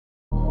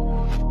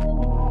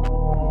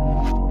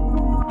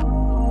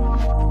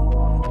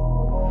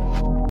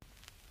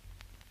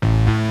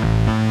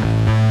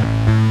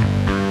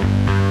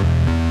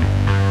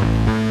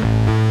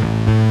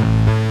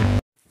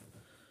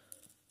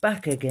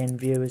Back again,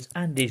 viewers,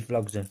 Andy's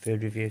Vlogs and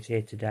Food Reviews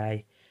here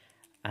today.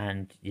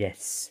 And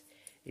yes,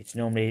 we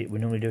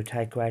normally do a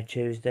takeaway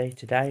Tuesday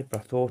today,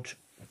 but I thought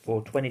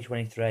for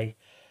 2023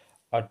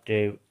 I'd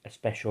do a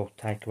special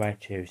takeaway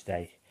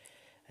Tuesday.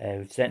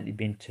 We've certainly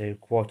been to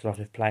quite a lot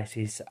of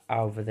places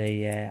over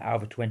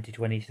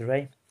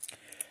 2023,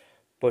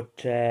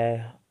 but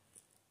I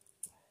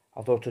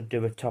thought I'd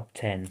do a top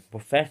 10.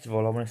 But first of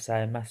all, I want to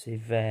say a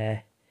massive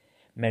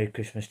Merry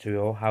Christmas to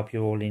you all. Hope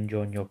you're all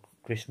enjoying your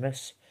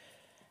Christmas.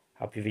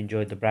 Hope you've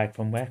enjoyed the break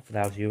from work for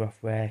those of you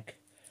off work,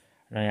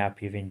 and I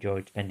hope you've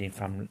enjoyed spending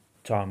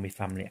time with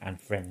family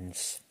and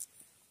friends.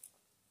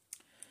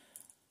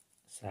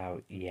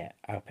 So yeah,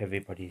 I hope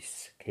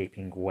everybody's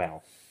keeping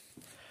well.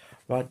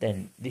 Right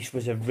then, this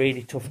was a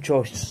really tough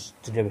choice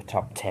to do a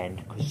top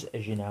 10 because,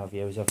 as you know,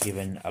 viewers, I've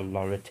given a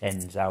lot of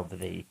 10s over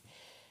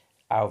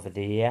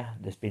the year.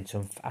 There's been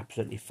some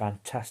absolutely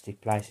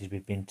fantastic places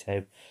we've been to,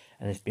 and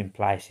there's been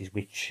places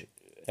which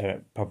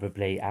are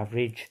probably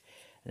average.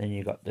 And then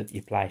you've got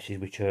your places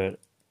which are,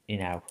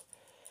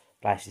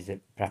 places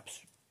that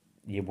perhaps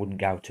you wouldn't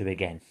go to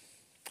again.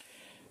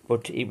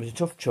 But it was a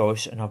tough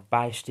choice, and I've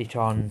based it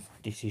on,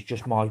 this is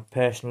just my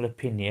personal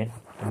opinion,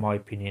 and my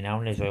opinion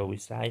only, as I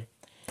always say.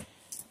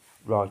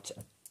 Right,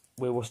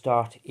 we will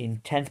start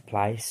in 10th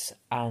place,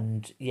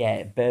 and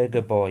yeah,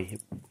 Burger Boy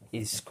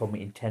is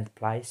coming in 10th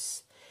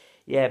place.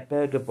 Yeah,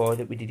 Burger Boy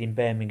that we did in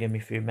Birmingham,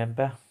 if you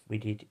remember, we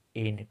did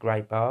in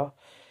Great Bar.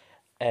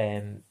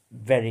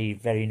 Very,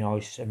 very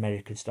nice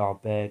American style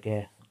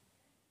burger.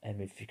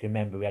 If you can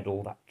remember, we had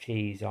all that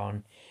cheese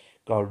on.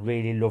 Got a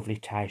really lovely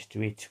taste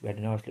to it. We had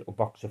a nice little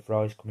box of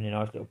fries coming in, a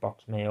nice little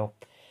box meal.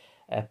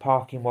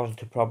 Parking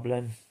wasn't a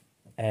problem.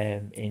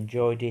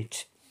 Enjoyed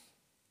it.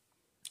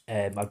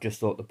 I just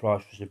thought the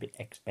price was a bit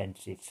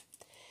expensive.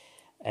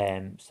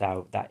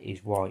 So that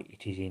is why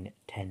it is in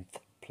 10th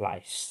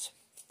place.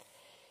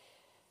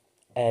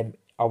 I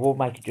will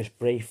make it just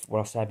brief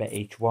what I say about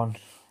each one.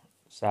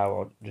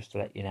 So just to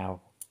let you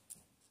know,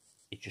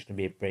 it's just going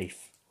to be a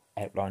brief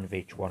outline of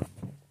each one,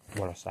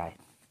 what I say.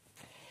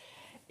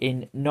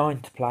 In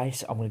 9th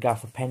place, I'm going to go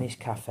for Penny's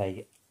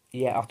Cafe.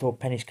 Yeah, I thought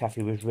Penny's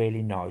Cafe was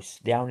really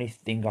nice. The only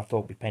thing I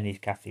thought with Penny's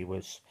Cafe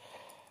was,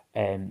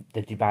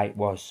 the debate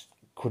was,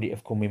 could it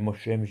have come with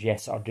mushrooms?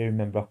 Yes, I do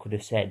remember I could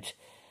have said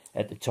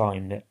at the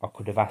time that I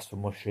could have asked for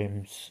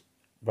mushrooms,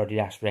 but I did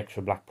ask for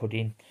extra black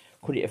pudding.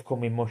 Could it have come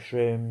with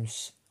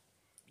mushrooms?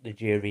 The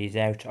jury is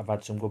out. I've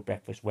had some good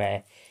breakfast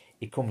where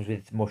it comes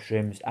with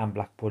mushrooms and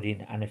black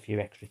pudding and a few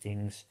extra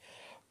things.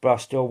 But I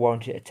still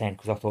warranted it a 10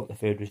 because I thought the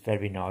food was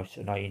very nice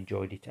and I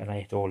enjoyed it and I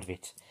ate all of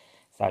it.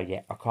 So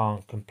yeah, I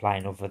can't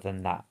complain other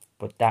than that.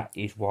 But that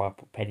is why I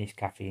put Penny's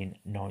Cafe in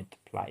 9th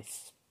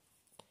place.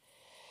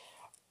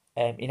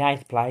 In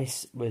 8th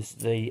place was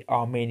the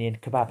Armenian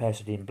kebab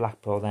house in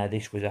Blackpool. Now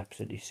this was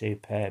absolutely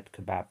superb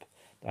kebab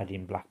that I had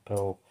in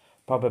Blackpool.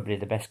 Probably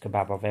the best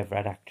kebab I've ever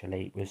had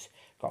actually. It was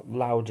got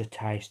loads of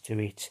taste to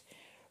it.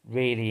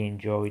 Really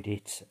enjoyed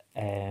it.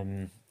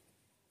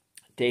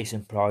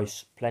 Decent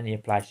price, plenty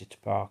of places to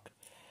park,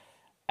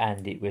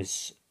 and it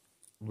was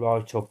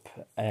right up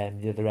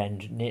the other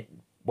end,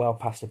 well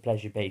past the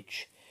Pleasure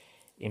Beach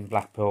in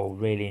Blackpool.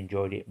 Really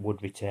enjoyed it,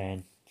 would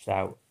return.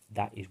 So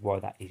that is why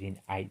that is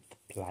in 8th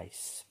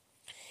place.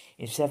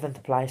 In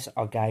 7th place,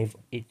 I gave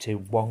it to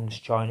Wong's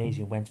Chinese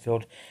in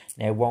Wentfield.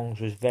 Now,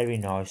 Wong's was very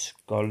nice,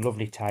 got a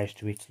lovely taste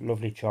to it,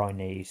 lovely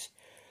Chinese.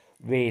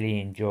 Really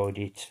enjoyed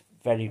it,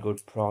 very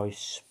good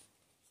price.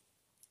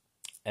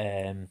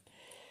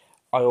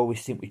 I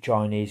always think with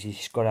Chinese,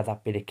 it's got to have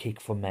that bit of kick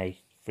for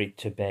me, for it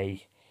to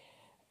be.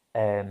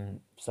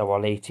 So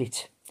I'll eat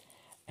it.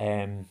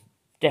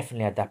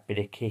 Definitely had that bit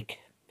of kick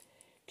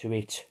to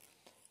it.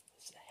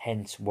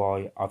 Hence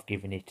why I've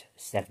given it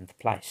 7th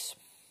place.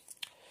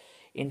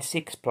 In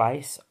 6th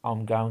place,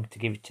 I'm going to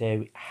give it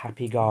to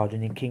Happy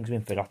Garden in Kings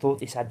Winford. I thought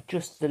this had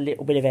just a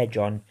little bit of edge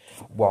on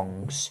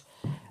Wong's.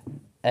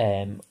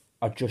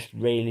 I just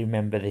really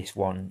remember this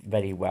one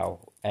very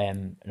well.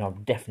 And I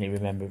definitely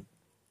remember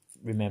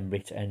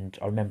it, and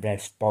I remember how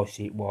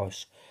spicy it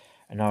was.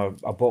 And I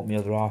bought my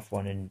other half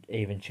one, and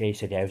even she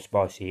said how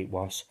spicy it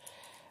was.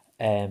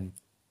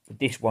 But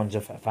this one's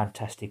a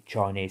fantastic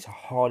Chinese. I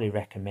highly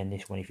recommend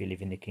this one if you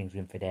live in the Kings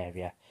Winford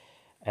area.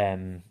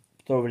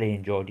 Thoroughly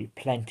enjoyed it,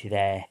 plenty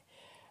there.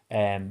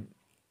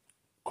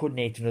 Couldn't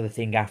eat another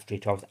thing after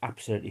it. I was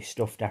absolutely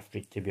stuffed after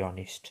it, to be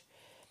honest.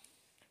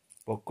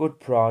 But good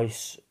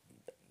price,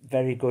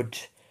 very good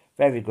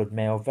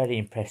meal, very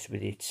impressed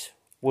with it.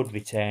 Would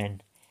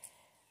return.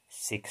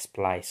 6th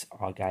place,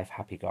 I gave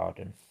Happy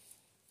Garden.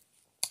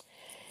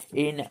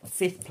 In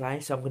 5th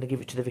place, I'm going to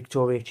give it to the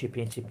Victoria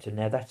Chippy in Tipton.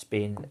 Now, that's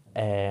been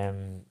a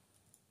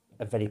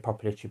very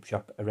popular chip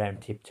shop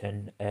around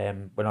Tipton.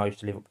 When I used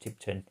to live up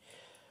Tipton,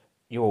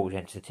 you always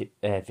enter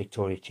the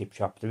Victoria Chip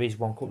Shop. There is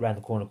one around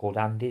the corner called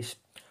Andy's,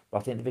 but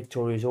I think the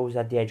Victoria's always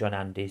had the edge on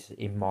Andy's,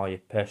 in my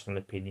personal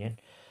opinion.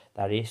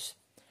 That is.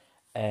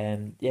 Yeah,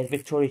 the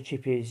Victoria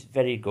Chip is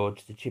very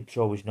good. The chips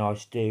are always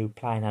nice. Do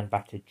plain and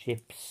battered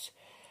chips.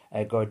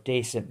 Got a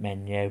decent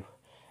menu.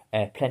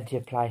 Plenty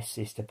of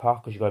places to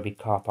park because you've got a big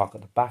car park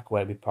at the back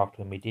where we parked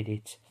when we did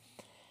it.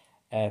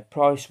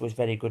 Price was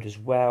very good as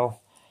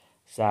well,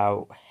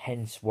 so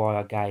hence why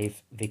I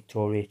gave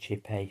Victoria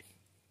Chippy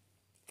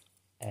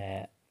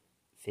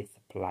 5th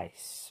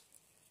place.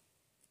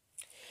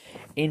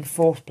 In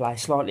 4th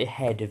place, slightly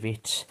ahead of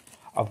it,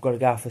 I've got to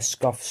go for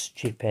Scoff's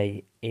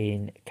Chippy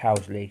in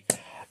Cowsley.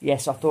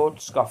 Yes, I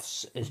thought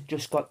Scoff's has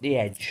just got the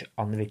edge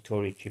on the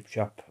Victoria Chip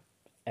Shop.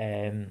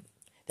 They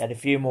had a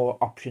few more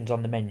options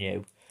on the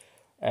menu,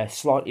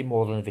 slightly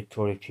more than the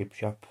Victoria Chip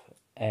Shop.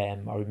 I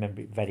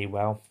remember it very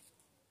well.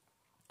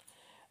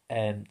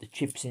 The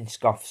chips in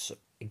Scoff's,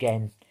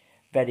 again,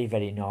 very,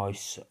 very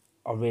nice.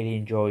 I really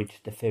enjoyed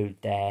the food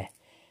there.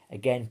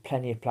 Again,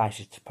 plenty of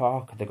places to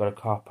park. They've got a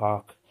car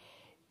park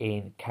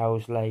in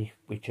Cowsley,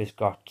 which has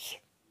got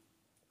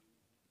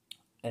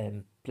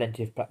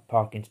plenty of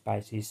parking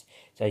spaces,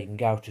 so you can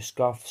go to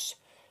Scoff's.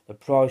 The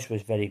price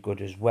was very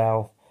good as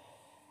well,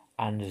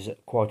 and there's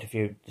quite a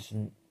few, there's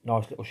some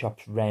nice little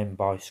shops round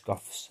by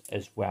Scoff's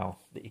as well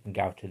that you can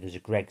go to. There's a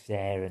Greg's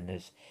there, and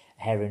there's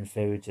Heron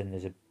Foods, and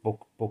there's a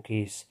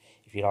Bookies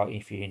if you like,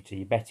 if you're into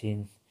your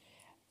betting,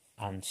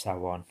 and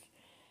so on.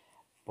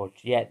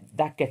 But yeah,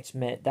 that gets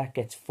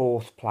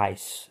 4th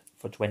place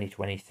for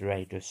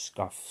 2023, does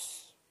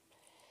Scoff's.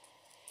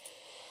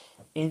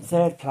 In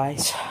 3rd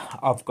place,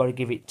 I've got to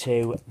give it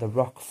to the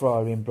Rock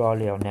Fryer in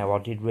Broglio. Now, I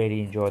did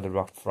really enjoy the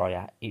Rock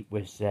Fryer. It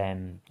was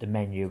the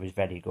menu was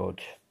very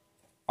good.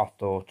 I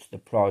thought the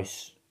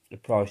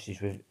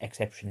prices were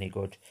exceptionally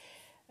good.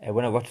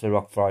 When I got to the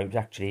Rock Fryer, it was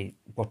actually,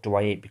 what do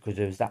I eat? Because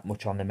there was that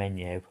much on the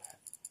menu.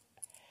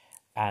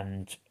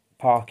 And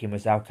parking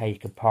was okay. You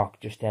could park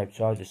just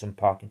outside. There's some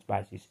parking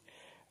spaces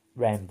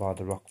round by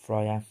the Rock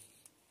Fryer.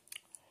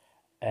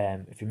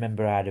 If you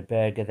remember, I had a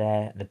burger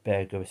there, and the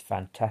burger was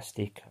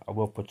fantastic. I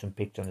will put some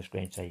pics on the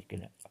screen so you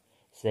can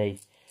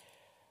see.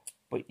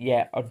 But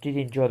yeah, I did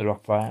enjoy the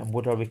Rock Fryer, and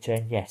would I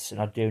return? Yes,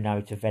 and I do know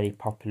it's a very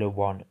popular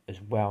one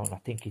as well, and I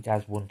think it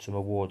has won some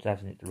awards,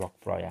 hasn't it, the Rock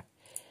Fryer?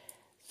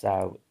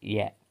 So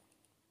yeah,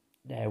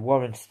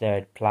 Warren's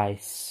 3rd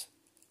place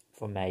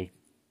for me.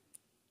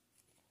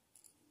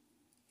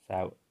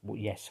 So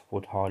yes,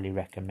 would highly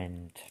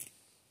recommend.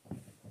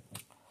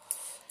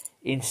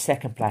 In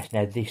 2nd place,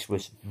 now this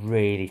was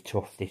really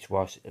tough, this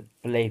was.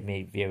 Believe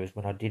me, viewers,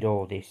 when I did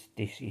all this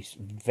is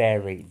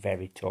very,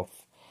 very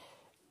tough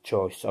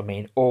choice. I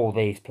mean, all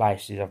these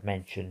places I've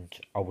mentioned,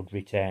 I would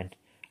return.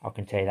 I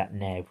can tell you that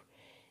now.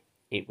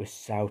 It was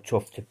so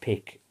tough to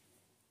pick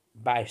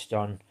based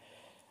on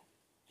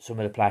some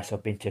of the places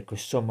I've been to,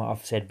 because some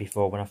I've said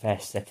before when I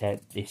first set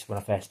out this, when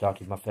I first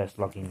started my first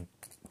vlogging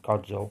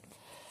Codsall,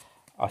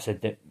 I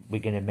said that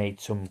we're going to meet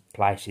some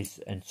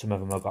places, and some of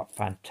them have got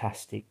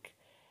fantastic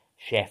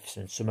chefs,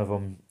 and some of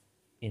them,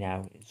 you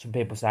know, some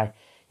people say,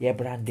 yeah,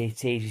 but Andy,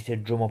 it's easy to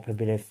drum up a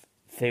bit of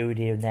food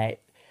here and there.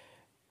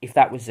 If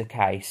that was the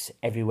case,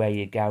 everywhere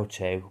you go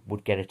to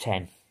would get a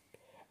 10,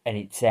 and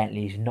it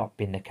certainly has not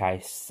been the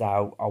case.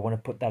 So I want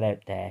to put that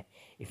out there.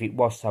 If it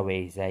was so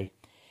easy,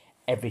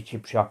 every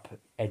chip shop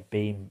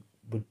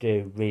would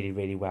do really,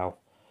 really well,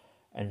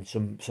 and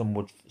some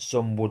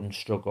wouldn't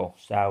struggle.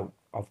 So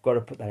I've got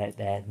to put that out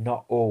there.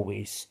 Not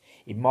always.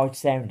 It might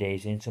sound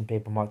easy, and some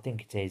people might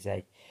think it's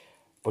easy,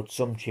 but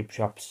some chip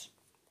shops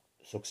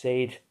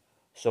succeed,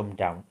 some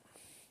don't.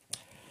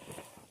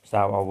 So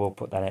I will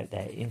put that out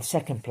there. In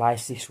 2nd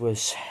place, this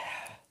was,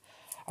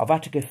 I've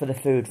had to go for the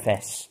Food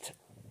Fest.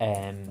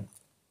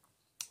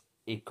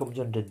 It comes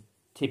under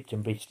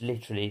Tipton Bridge,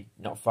 literally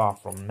not far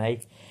from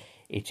me.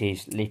 It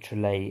is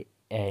literally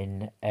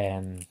in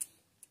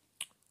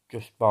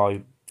just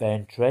by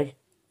Burntree.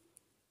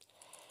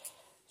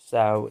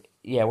 So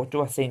yeah, what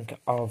do I think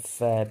of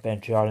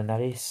Burntree Island? That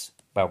is,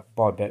 well,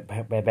 by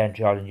where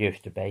Burntree Island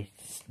used to be,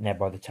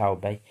 nearby the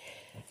Toby.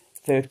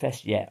 Food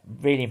Fest, yeah,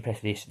 really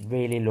impressed with this.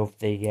 Really love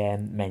the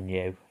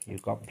menu.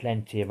 You've got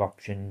plenty of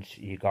options.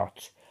 You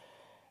got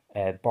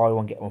buy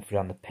one get one free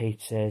on the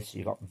pizzas.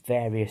 You got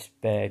various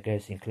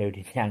burgers,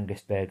 including the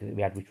Angus burger that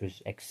we had, which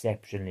was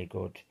exceptionally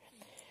good.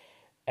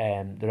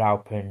 They're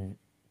open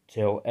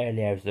till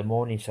early hours of the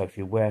morning, so if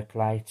you work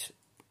late,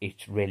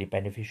 it's really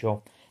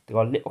beneficial. They've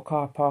got a little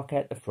car park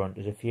out the front.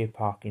 There's a few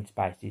parking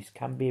spaces.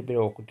 Can be a bit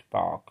awkward to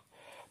park,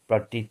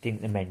 but I did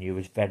think the menu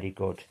was very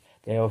good.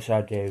 They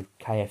also do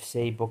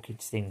KFC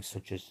buckets, things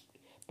such as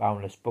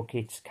boneless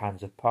buckets,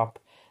 cans of pop.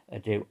 They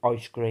do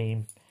ice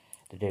cream.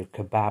 They do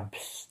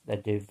kebabs. They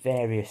do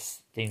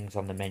various things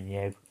on the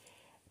menu,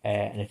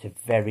 and it's a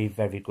very,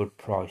 very good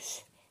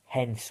price.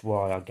 Hence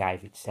why I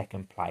gave it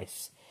 2nd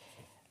place.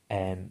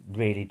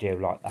 Really do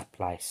like that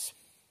place.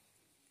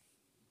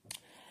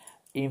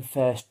 In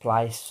 1st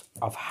place,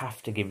 I've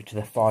have to give it to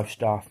the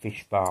 5-star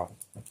Fish Bar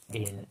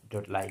in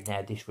Dudley.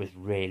 Now, this was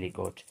really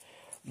good.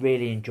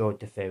 Really enjoyed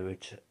the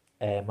food.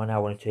 I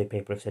know 1 or 2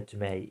 people have said to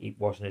me it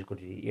wasn't as good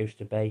as it used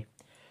to be.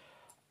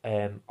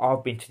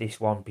 I've been to this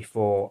one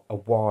before a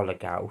while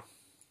ago,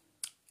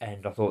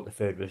 and I thought the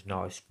food was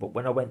nice. But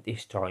when I went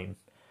this time,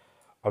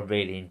 I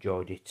really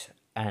enjoyed it,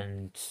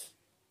 and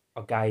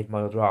I gave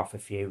my other half a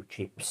few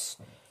chips.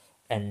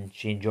 and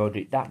she enjoyed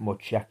it that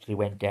much she actually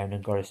went down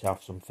and got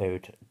herself some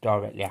food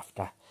directly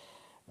after.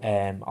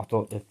 I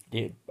thought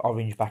the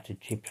orange battered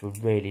chips were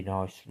really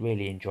nice,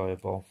 really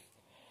enjoyable.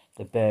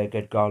 The burger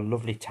had got a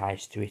lovely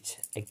taste to it.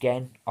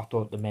 Again, I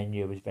thought the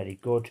menu was very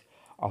good.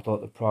 I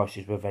thought the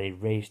prices were very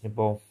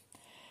reasonable.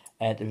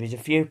 There is a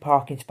few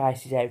parking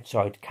spaces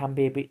outside. Can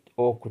be a bit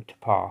awkward to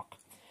park,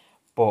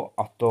 but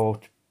I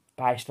thought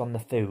based on the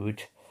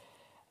food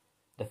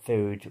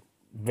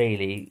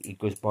really, it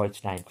goes by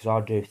its name, because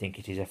I do think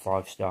it is a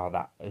 5-star.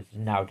 That there's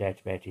no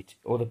doubt about it.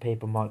 Other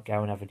people might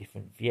go and have a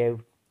different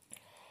view,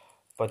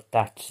 but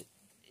that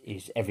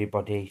is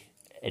everybody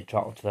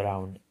entitled to their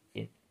own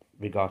in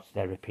regards to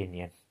their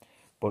opinion.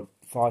 But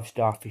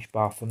 5-star fish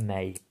bar for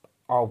me,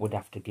 I would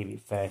have to give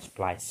it first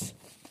place.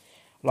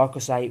 Like I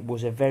say, it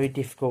was a very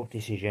difficult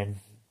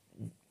decision.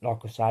 Like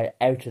I say,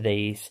 out of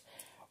these,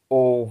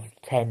 all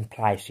 10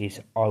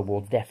 places I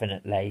will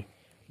definitely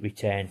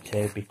return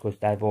to, because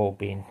they've all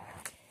been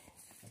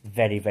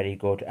very, very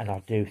good, and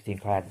I do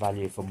think I had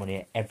value for money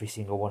at every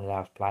single one of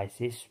those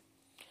places.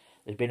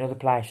 There's been other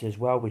places as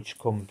well which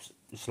comes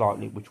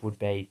slightly, which would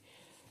be,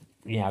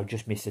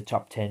 just miss the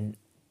top 10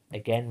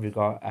 again,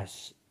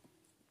 as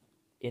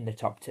in the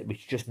top 10,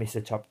 which just missed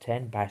the top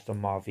 10 based on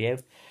my view.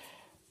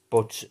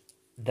 But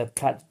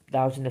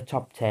those in the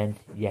top 10,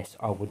 yes,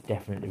 I would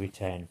definitely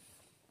return.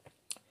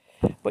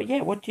 But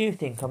yeah, what do you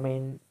think? I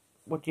mean,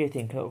 what do you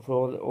think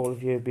for all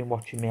of you who've been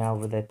watching me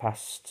over the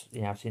past,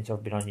 since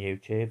I've been on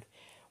YouTube?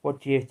 What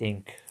do you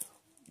think?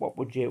 What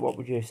would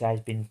you say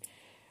has been,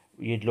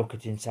 you'd look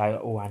at it and say,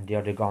 oh, Andy,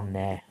 I'd have gone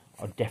there.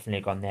 I'd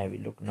definitely gone there.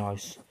 It looked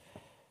nice.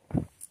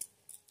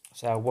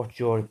 So what's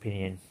your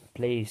opinion?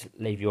 Please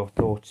leave your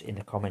thoughts in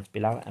the comments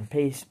below, and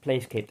please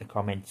keep the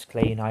comments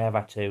clean. I have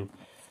had to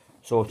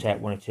sort out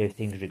one or two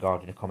things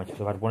regarding the comments,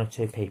 because I've had one or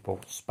two people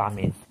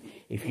spamming.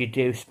 If you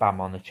do spam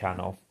on the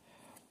channel,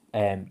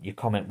 your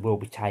comment will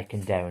be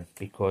taken down,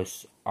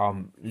 because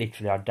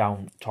literally I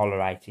don't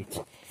tolerate it.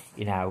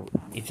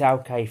 It's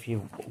okay if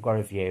you've got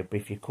a view, but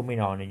if you're coming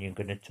on and you're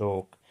going to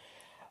talk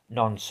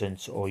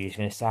nonsense, or you're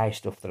going to say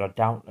stuff that I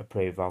don't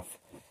approve of,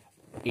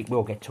 it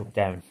will get took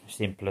down.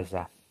 Simple as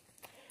that.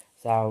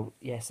 So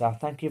yes,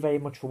 thank you very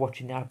much for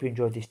watching. I hope you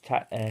enjoyed this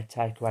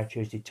Takeaway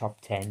Tuesday top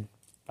 10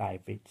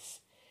 favourites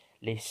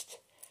list.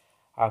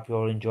 I hope you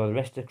all enjoy the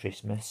rest of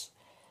Christmas.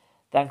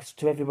 Thanks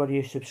to everybody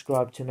who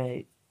subscribed to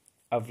me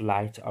of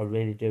late. I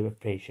really do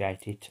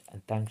appreciate it,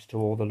 and thanks to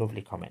all the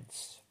lovely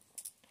comments.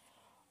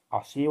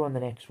 I'll see you on the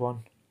next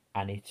one,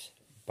 and it's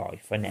bye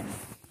for now.